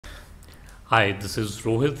Hi, this is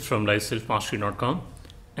Rohit from RiseSelfMastery.com,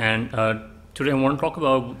 and today I want to talk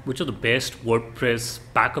about which are the best WordPress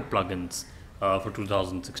backup plugins for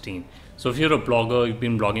 2016. So if you're a blogger, you've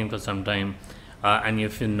been blogging for some time, and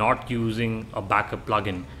if you're not using a backup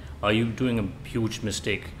plugin, you're doing a huge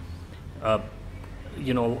mistake. The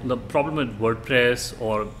problem with WordPress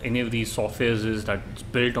or any of these softwares is that it's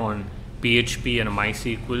built on PHP and a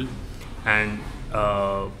MySQL, and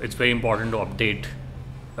it's very important to update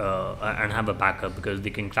and have a backup because they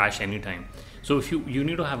can crash anytime. So if you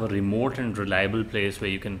need to have a remote and reliable place where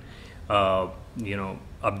you can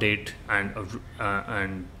update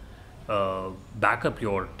and backup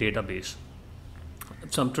your database.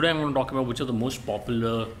 So today I'm going to talk about which are the most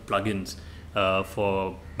popular plugins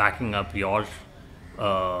for backing up your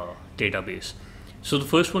database. So the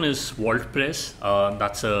first one is Vaultpress.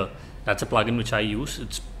 That's a plugin which I use.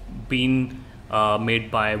 It's been made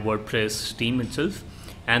by WordPress team itself,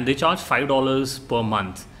 and they charge $5 per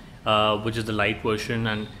month, which is the light version,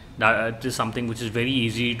 and that is something which is very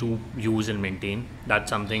easy to use and maintain. That's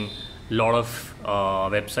something a lot of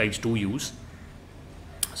websites do use,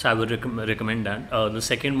 so I would recommend that. The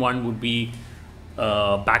second one would be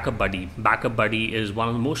Backupbuddy. Backupbuddy is one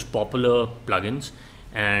of the most popular plugins,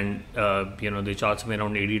 and they charge somewhere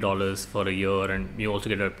around $80 for a year, and you also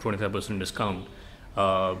get a 25% discount.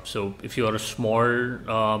 So if you're a small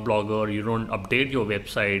blogger, you don't update your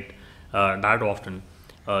website that often,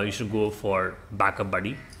 you should go for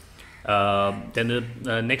Backupbuddy. Then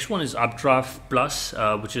the next one is Updraftplus,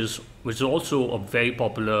 which is also a very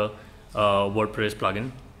popular WordPress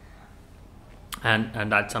plugin,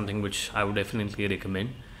 and that's something which I would definitely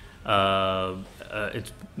recommend.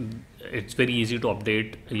 It's very easy to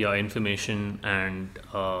update your information and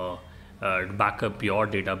back up your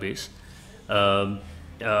database.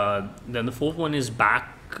 Then the fourth one is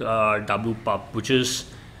BackWPup, which is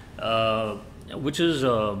a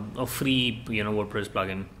free WordPress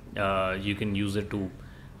plugin. You can use it to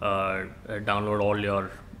download all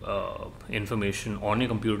your information on your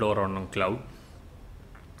computer or on a cloud.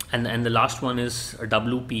 And the last one is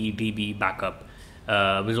WPDB Backup,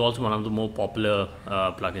 which is also one of the more popular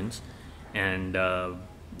plugins. And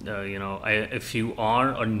if you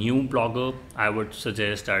are a new blogger, I would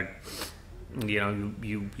suggest that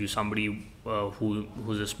you somebody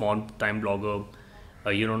who's a small time blogger,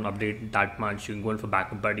 you don't update that much. You can go in for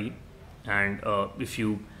Backupbuddy, and if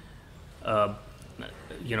you have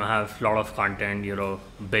a lot of content, you're a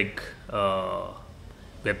big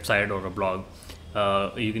website or a blog,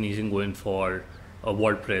 you can easily go in for a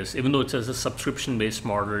WordPress. Even though it's a subscription based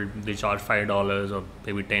model, they charge $5 or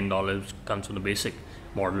maybe $10, comes with the basic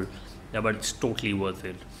model. Yeah, but it's totally worth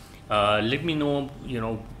it. Let me know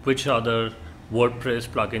which other WordPress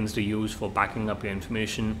plugins to use for backing up your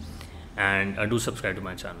information, and do subscribe to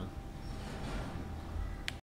my channel.